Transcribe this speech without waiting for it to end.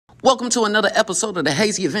Welcome to another episode of the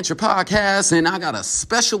Hazy Adventure Podcast, and I got a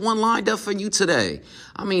special one lined up for you today.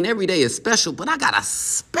 I mean, every day is special, but I got a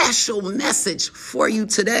special message for you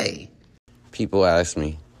today. People ask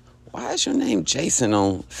me, why is your name Jason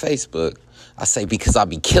on Facebook? I say, because I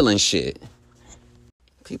be killing shit.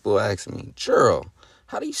 People ask me, Gerald,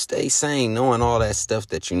 how do you stay sane knowing all that stuff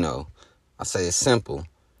that you know? I say, it's simple.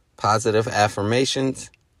 Positive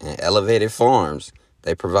affirmations and elevated forms.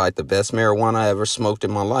 They provide the best marijuana I ever smoked in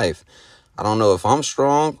my life. I don't know if I'm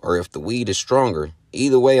strong or if the weed is stronger.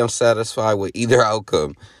 Either way, I'm satisfied with either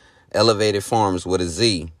outcome. Elevated Farms with a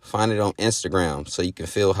Z. Find it on Instagram so you can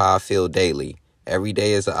feel how I feel daily. Every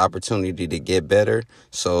day is an opportunity to get better,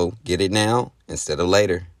 so get it now instead of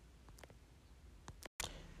later.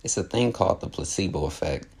 It's a thing called the placebo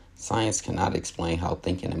effect. Science cannot explain how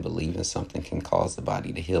thinking and believing something can cause the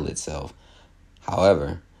body to heal itself.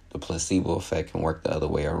 However, the placebo effect can work the other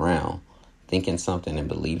way around. Thinking something and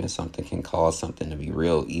believing something can cause something to be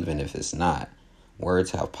real even if it's not.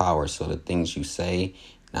 Words have power, so the things you say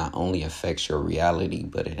not only affects your reality,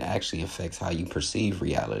 but it actually affects how you perceive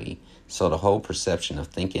reality. So the whole perception of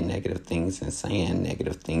thinking negative things and saying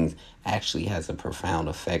negative things actually has a profound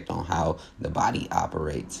effect on how the body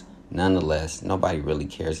operates. Nonetheless, nobody really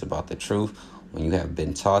cares about the truth when you have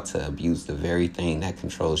been taught to abuse the very thing that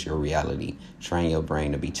controls your reality. Train your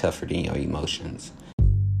brain to be tougher than your emotions.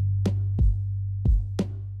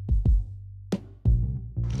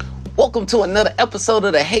 Welcome to another episode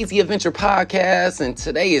of the Hazy Adventure Podcast, and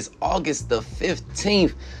today is August the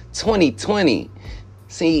 15th, 2020.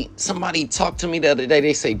 See, somebody talked to me the other day.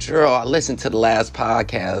 They say, Gerald, I listened to the last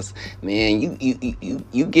podcast. Man,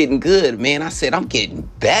 you getting good, man. I said, I'm getting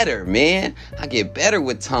better, man. I get better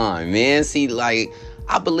with time, man. See, like,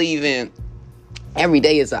 I believe in every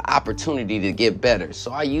day is an opportunity to get better.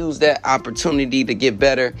 So I use that opportunity to get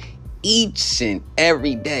better each and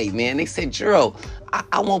every day, man. They said, Gerald,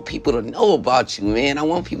 I want people to know about you, man. I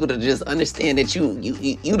want people to just understand that you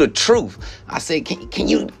the truth. I said, can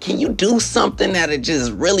you do something that'll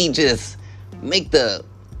just really just make them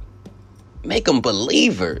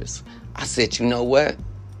believers? I said, you know what?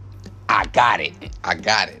 I got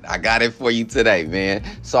it for you today, man.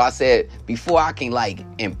 So I said, before I can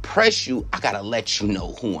impress you, I gotta let you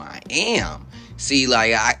know who I am. See,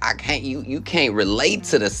 I can't, you can't relate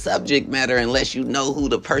to the subject matter unless you know who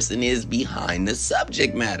the person is behind the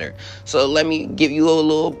subject matter. So let me give you a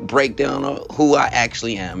little breakdown of who I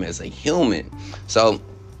actually am as a human. So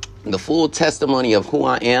the full testimony of who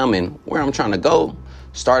I am and where I'm trying to go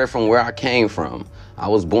started from where I came from. I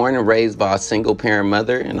was born and raised by a single parent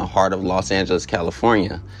mother in the heart of Los Angeles,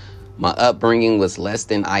 California. My upbringing was less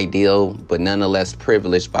than ideal, but nonetheless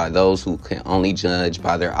privileged by those who can only judge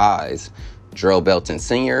by their eyes. Gerald Belton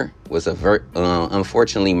Sr. was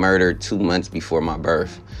unfortunately murdered 2 months before my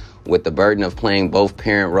birth. With the burden of playing both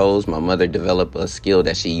parent roles, my mother developed a skill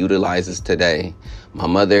that she utilizes today. My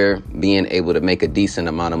mother, being able to make a decent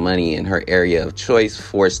amount of money in her area of choice,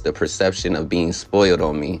 forced the perception of being spoiled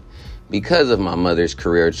on me. Because of my mother's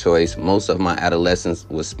career choice, most of my adolescence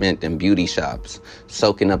was spent in beauty shops,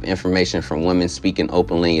 soaking up information from women speaking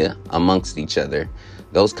openly amongst each other.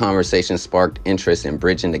 Those conversations sparked interest in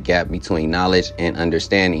bridging the gap between knowledge and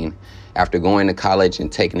understanding. After going to college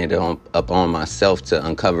and taking it upon myself to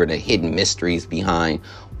uncover the hidden mysteries behind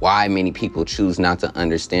why many people choose not to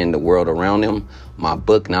understand the world around them, my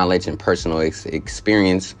book knowledge and personal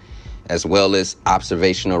experience, as well as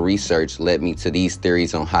observational research, led me to these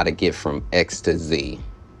theories on how to get from X to Z.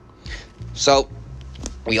 So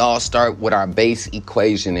we all start with our base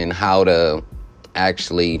equation and how to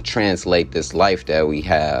actually translate this life that we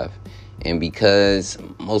have. And because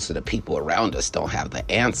most of the people around us don't have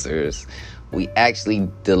the answers, we actually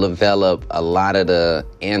develop a lot of the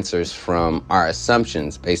answers from our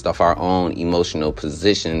assumptions based off our own emotional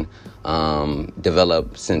position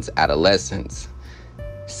developed since adolescence.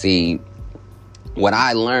 See, what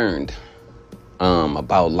I learned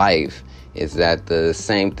about life is that the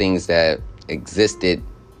same things that existed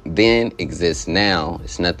then exist now.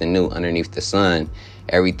 It's nothing new underneath the sun.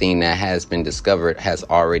 Everything that has been discovered has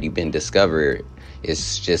already been discovered.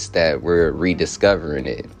 It's just that we're rediscovering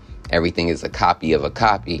it. Everything is a copy of a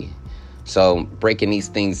copy. So breaking these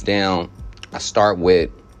things down, I start with,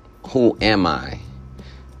 who am I?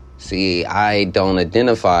 See, I don't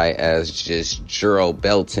identify as just Gerald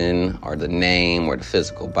Belton or the name or the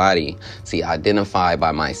physical body. See, I identify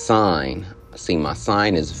by my sign. See, my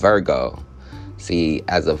sign is Virgo. See,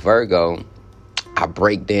 as a Virgo, I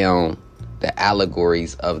break down the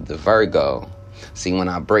allegories of the Virgo. See, when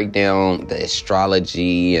I break down the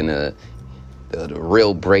astrology and the the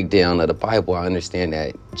real breakdown of the Bible, I understand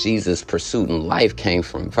that Jesus' pursuit in life came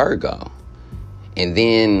from Virgo. And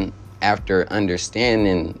then after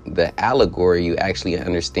understanding the allegory, you actually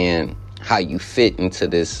understand how you fit into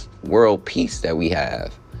this world peace that we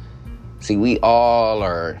have. See, we all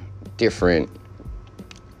are different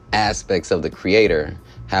aspects of the Creator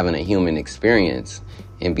having a human experience.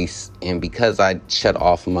 And because I shut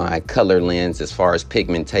off my color lens as far as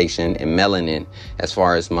pigmentation and melanin, as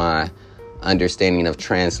far as my understanding of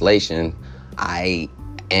translation, I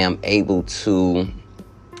am able to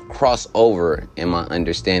cross over in my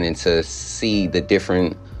understanding to see the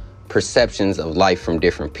different perceptions of life from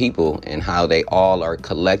different people and how they all are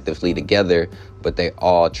collectively together, but they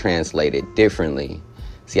all translate it differently.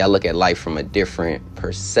 See, I look at life from a different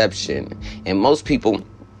perception. And most people,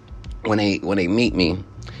 when they meet me,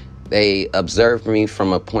 they observe me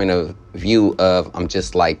from a point of view of I'm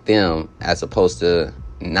just like them, as opposed to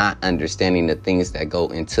not understanding the things that go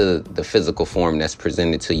into the physical form that's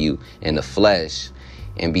presented to you in the flesh.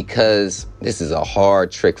 And because this is a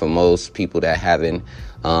hard trick for most people that haven't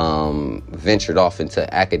ventured off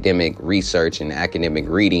into academic research and academic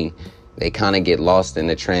reading, they kind of get lost in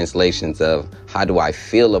the translations of how do I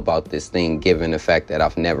feel about this thing, given the fact that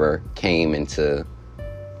I've never came into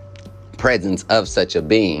presence of such a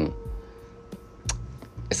being.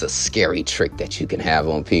 It's a scary trick that you can have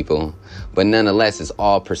on people, but nonetheless, it's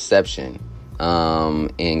all perception,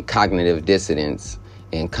 and cognitive dissonance,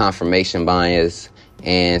 and confirmation bias,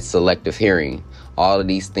 and selective hearing. All of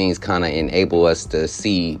these things kind of enable us to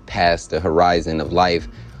see past the horizon of life,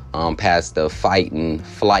 past the fight and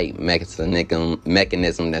flight mechanism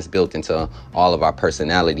that's built into all of our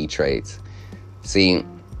personality traits. See,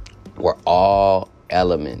 we're all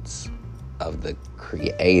elements of the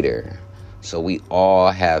Creator. So we all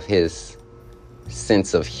have his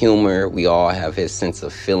sense of humor. We all have his sense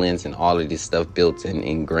of feelings, and all of this stuff built and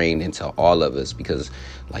ingrained into all of us because,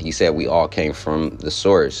 like you said, we all came from the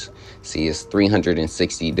source. See, it's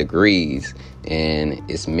 360 degrees, and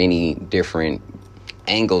it's many different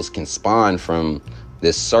angles can spawn from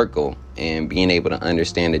this circle, and being able to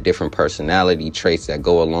understand the different personality traits that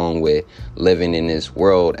go along with living in this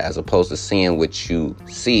world, as opposed to seeing what you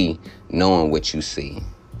see, knowing what you see.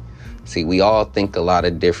 See, we all think a lot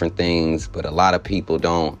of different things, but a lot of people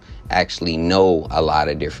don't actually know a lot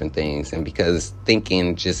of different things. And because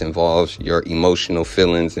thinking just involves your emotional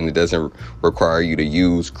feelings and it doesn't require you to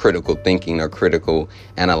use critical thinking or critical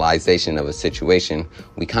analyzation of a situation,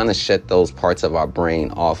 we kind of shut those parts of our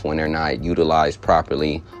brain off when they're not utilized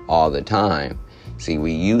properly all the time. See,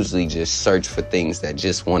 we usually just search for things that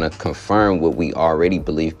just want to confirm what we already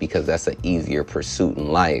believe because that's an easier pursuit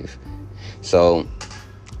in life. So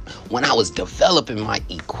when I was developing my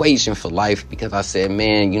equation for life, because I said,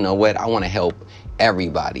 man, you know what? I want to help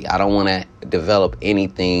everybody. I don't want to develop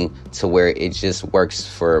anything to where it just works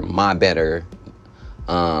for my better,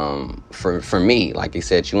 for me. Like you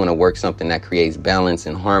said, you want to work something that creates balance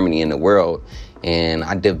and harmony in the world. And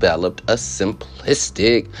I developed a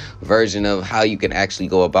simplistic version of how you can actually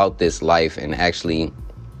go about this life and actually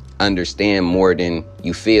understand more than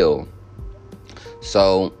you feel.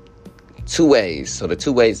 So two ways. So the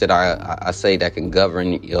two ways that I say that can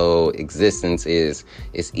govern your existence is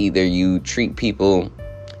either you treat people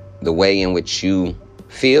the way in which you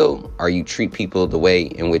feel, or you treat people the way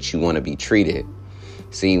in which you want to be treated.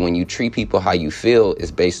 See, when you treat people how you feel,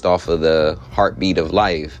 it's based off of the heartbeat of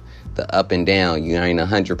life, the up and down. You ain't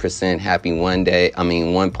 100% happy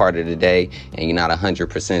one part of the day, and you're not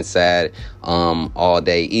 100% sad all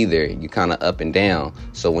day either. You kind of up and down.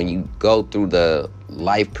 So when you go through the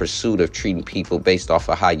life pursuit of treating people based off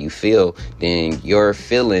of how you feel, then your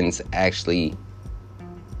feelings actually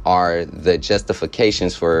are the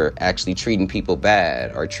justifications for actually treating people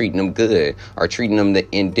bad or treating them good or treating them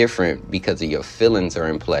indifferent because of your feelings are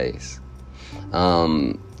in place.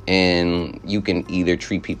 And you can either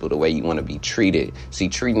treat people the way you want to be treated. See,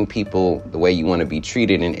 treating people the way you want to be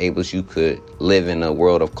treated enables you to live in a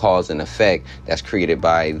world of cause and effect that's created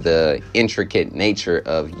by the intricate nature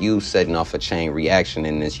of you setting off a chain reaction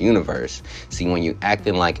in this universe. See, when you're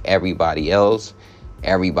acting like everybody else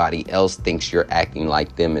thinks you're acting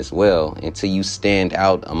like them as well. Until you stand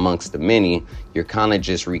out amongst the many, you're kind of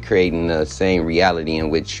just recreating the same reality in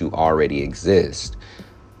which you already exist.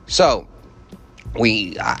 So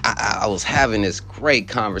I was having this great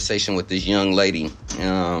conversation with this young lady.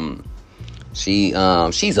 She's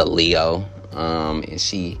a Leo, and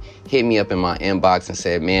she hit me up in my inbox and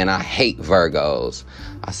said, man, I hate Virgos.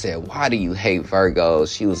 I said, why do you hate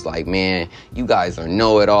Virgos? She was like, man, you guys are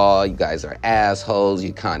know-it-all. You guys are assholes.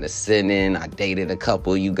 You condescending. I dated a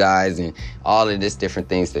couple of you guys and all of this different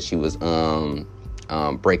things that she was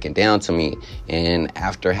breaking down to me. And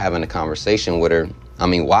after having a conversation with her,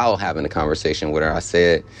 while having a conversation with her, I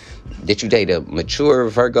said, did you date a mature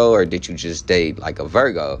Virgo or did you just date like a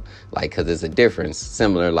Virgo? Like, cause it's a difference.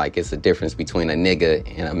 Similar, like it's a difference between a nigga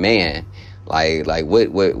and a man. Like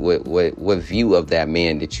what view of that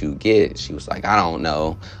man did you get? She was like, I don't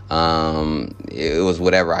know. It was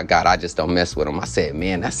whatever I got. I just don't mess with him. I said,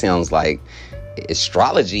 man, that sounds like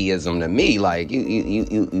astrologyism to me. Like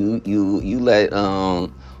you let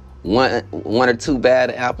one or two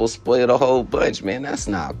bad apples spoil the whole bunch, man. That's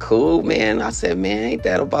not cool, man. I said, man, ain't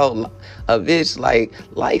that about a bitch? Like,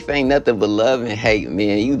 life ain't nothing but love and hate,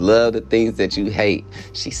 man. You love the things that you hate.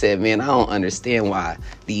 She said, man, I don't understand why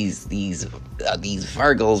these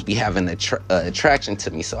Virgos be having attraction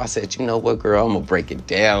to me. So I said, you know what, girl, I'm gonna break it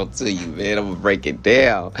down to you, man. I'm gonna break it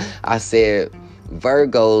down. I said,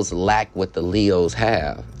 Virgos lack what the Leos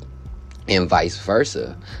have, and vice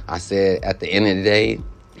versa. I said, at the end of the day,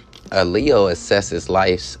 a Leo assesses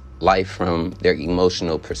life from their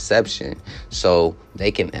emotional perception, so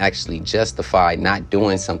they can actually justify not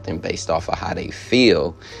doing something based off of how they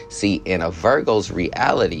feel. See, in a Virgo's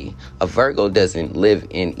reality, a Virgo doesn't live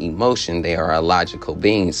in emotion. They are a logical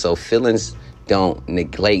being, so feelings don't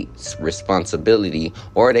neglect responsibility,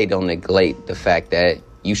 or they don't neglect the fact that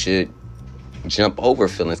you should jump over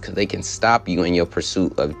feelings, because they can stop you in your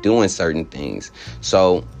pursuit of doing certain things.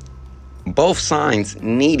 So both signs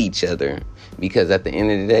need each other, because at the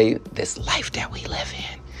end of the day, this life that we live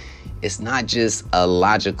in, it's not just a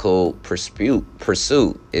logical pursuit.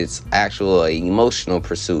 It's actual emotional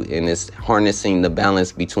pursuit, and it's harnessing the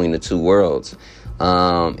balance between the two worlds.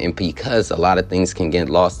 And because a lot of things can get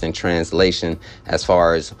lost in translation as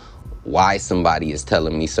far as why somebody is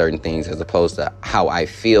telling me certain things as opposed to how I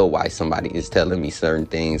feel why somebody is telling me certain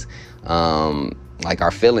things, like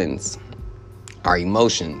our feelings, our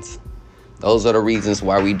emotions. Those are the reasons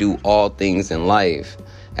why we do all things in life.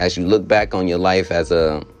 As you look back on your life as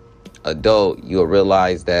a adult, you'll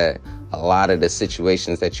realize that a lot of the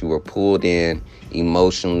situations that you were pulled in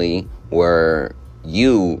emotionally were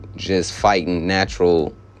you just fighting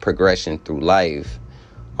natural progression through life,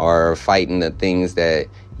 or fighting the things that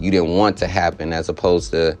you didn't want to happen, as opposed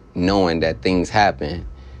to knowing that things happen.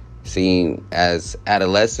 See, as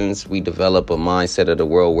adolescents, we develop a mindset of the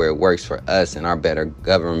world where it works for us and our better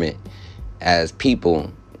government as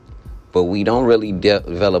people, but we don't really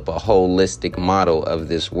develop a holistic model of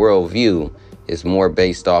this worldview. It's more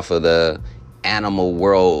based off of the animal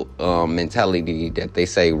world mentality that they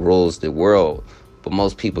say rules the world, but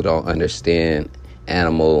most people don't understand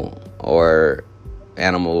animal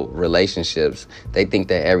relationships. They think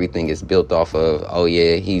that everything is built off of, oh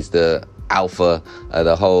yeah, he's the alpha of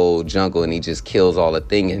the whole jungle and he just kills all the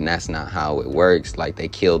things, and that's not how it works. Like, they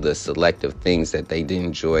kill the selective things that they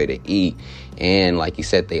enjoy to eat, and like you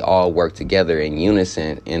said, they all work together in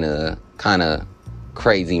unison in a kind of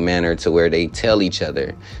crazy manner to where they tell each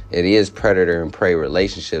other. It is predator and prey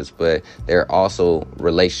relationships, but there are also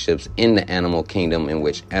relationships in the animal kingdom in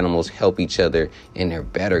which animals help each other in their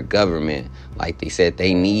better government. Like they said,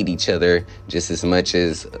 they need each other just as much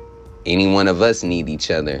as any one of us need each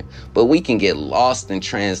other. But we can get lost in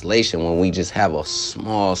translation when we just have a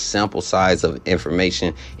small sample size of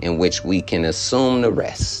information in which we can assume the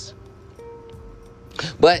rest.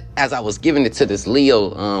 But as I was giving it to this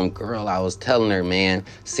Leo girl, I was telling her, man,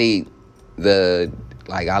 see, I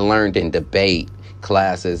learned in debate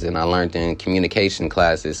classes and I learned in communication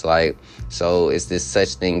classes, so it's this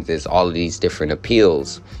such thing as all of these different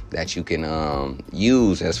appeals that you can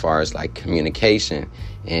use as far as like communication,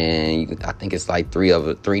 and I think it's like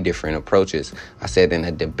three different approaches. I said in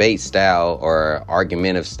a debate style or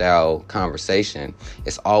argumentative style conversation,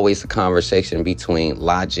 it's always a conversation between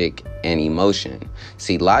logic and emotion.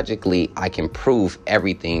 See, logically, I can prove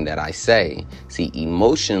everything that I say. See,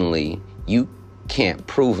 emotionally, you can't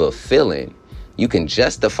prove a feeling. You can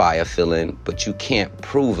justify a feeling, but you can't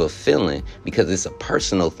prove a feeling because it's a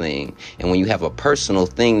personal thing. And when you have a personal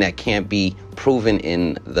thing that can't be proven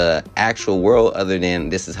in the actual world other than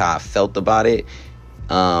this is how I felt about it,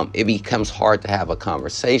 it becomes hard to have a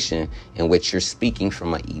conversation in which you're speaking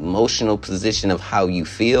from an emotional position of how you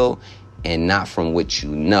feel and not from what you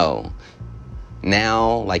know.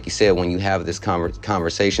 Now, like you said, when you have this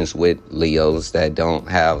conversations with Leos that don't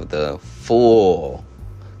have the full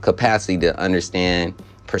capacity to understand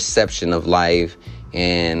perception of life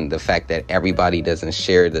and the fact that everybody doesn't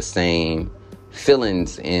share the same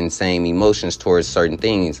feelings and same emotions towards certain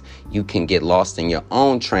things, you can get lost in your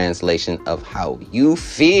own translation of how you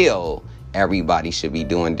feel everybody should be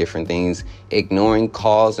doing different things, ignoring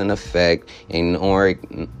cause and effect,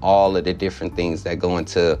 ignoring all of the different things that go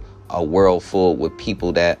into a world full with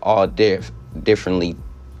people that all differently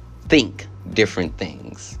think different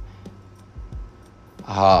things.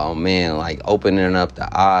 Oh man, like opening up the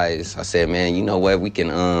eyes. I said, man, you know what? We can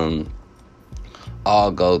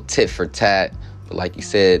all go tit for tat. But like you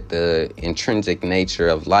said, the intrinsic nature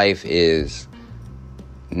of life is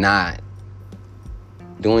not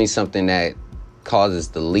doing something that causes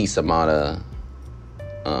the least amount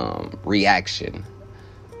of reaction,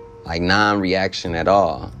 like non-reaction at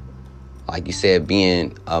all. Like you said,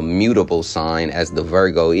 being a mutable sign as the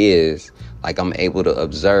Virgo is, like I'm able to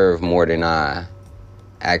observe more than I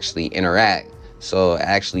actually interact. So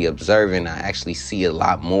actually observing, I actually see a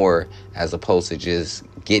lot more as opposed to just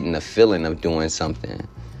getting the feeling of doing something.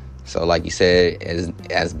 So like you said,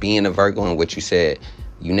 as being a Virgo and what you said,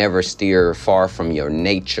 you never steer far from your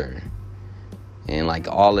nature. And like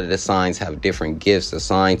all of the signs have different gifts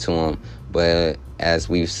assigned to them. But as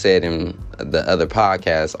we've said in the other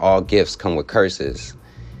podcasts, all gifts come with curses.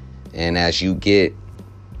 And as you get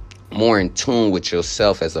more in tune with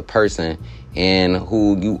yourself as a person and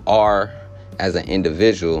who you are as an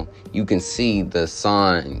individual, you can see the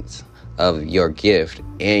signs of your gift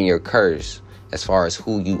and your curse as far as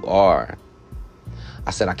who you are.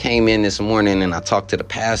 I said I came in this morning and I talked to the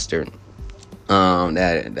pastor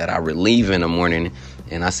that I relieve in the morning,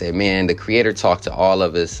 and I said, man, the Creator talked to all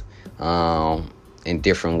of us in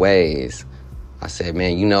different ways. I said,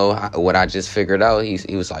 man, you know what I just figured out?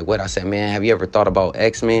 He was like, what? I said, man, have you ever thought about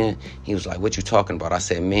X-Men? He was like, what you talking about? I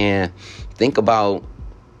said, man, think about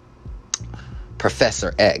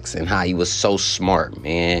Professor X and how he was so smart,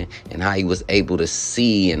 man, and how he was able to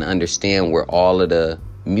see and understand where all of the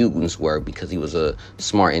mutants were because he was a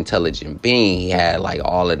smart, intelligent being. He had like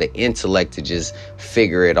all of the intellect to just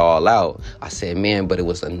figure it all out. I said, man, but it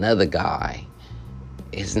was another guy.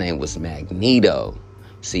 His name was Magneto.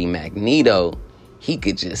 See, Magneto, he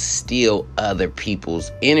could just steal other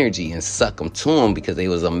people's energy and suck them to him because he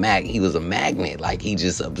was a magnet. Like, he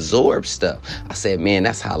just absorbed stuff. I said, man,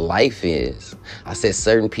 that's how life is. I said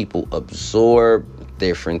certain people absorb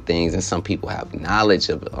different things and some people have knowledge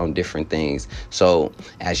on different things. So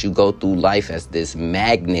as you go through life as this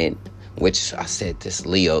magnet, which I said to this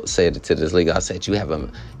Leo, I said, you have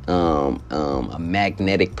a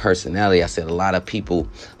magnetic personality. I said a lot of people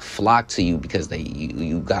flock to you because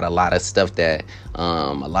you got a lot of stuff that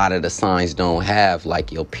a lot of the signs don't have,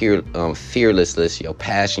 like your fearlessness, your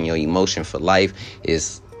passion, your emotion for life.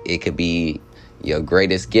 It could be your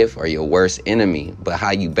greatest gift or your worst enemy. But how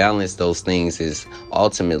you balance those things is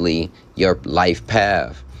ultimately your life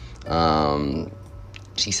path.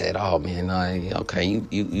 She said, oh, man, okay,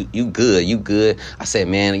 you good. I said,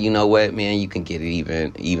 man, you know what, man, you can get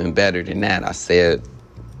it even better than that. I said,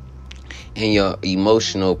 in your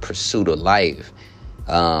emotional pursuit of life,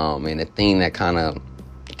 and the thing that kind of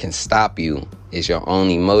can stop you is your own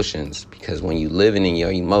emotions. Because when you living in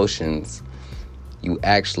your emotions, you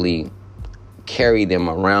actually carry them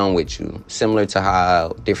around with you, similar to how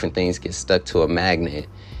different things get stuck to a magnet,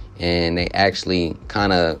 and they actually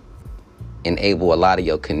kind of enable a lot of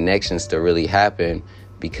your connections to really happen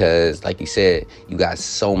because, like you said, you got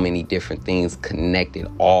so many different things connected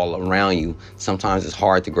all around you. Sometimes it's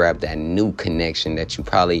hard to grab that new connection that you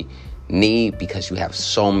probably need because you have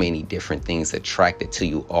so many different things attracted to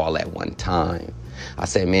you all at one time. I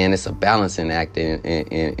said, man, it's a balancing act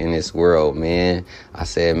in this world, man. I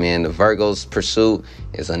said, man, the Virgo's pursuit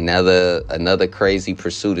is another crazy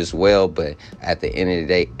pursuit as well. But at the end of the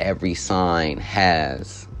day, every sign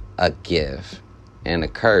has a gift and a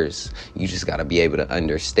curse. You just got to be able to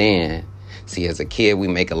understand. See, as a kid, we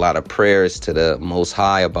make a lot of prayers to the Most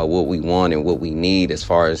High about what we want and what we need as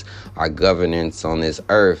far as our governance on this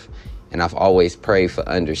earth. And I've always prayed for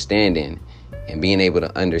understanding. And being able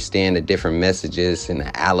to understand the different messages and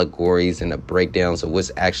the allegories and the breakdowns of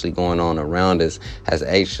what's actually going on around us has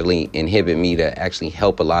actually inhibited me to actually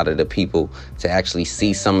help a lot of the people to actually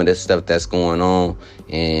see some of the stuff that's going on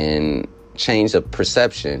and change the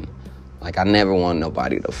perception. Like, I never want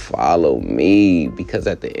nobody to follow me because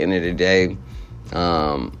at the end of the day,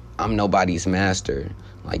 I'm nobody's master.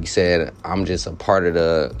 Like you said, I'm just a part of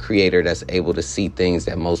the Creator that's able to see things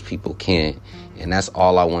that most people can't. And that's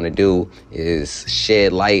all I want to do is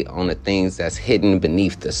shed light on the things that's hidden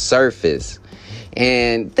beneath the surface.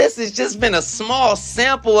 And this has just been a small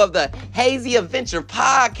sample of the Hazy Adventure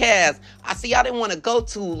podcast. I see I didn't want to go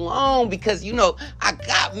too long because, I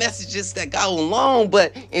got messages that go long.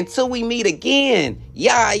 But until we meet again,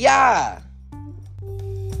 yeah.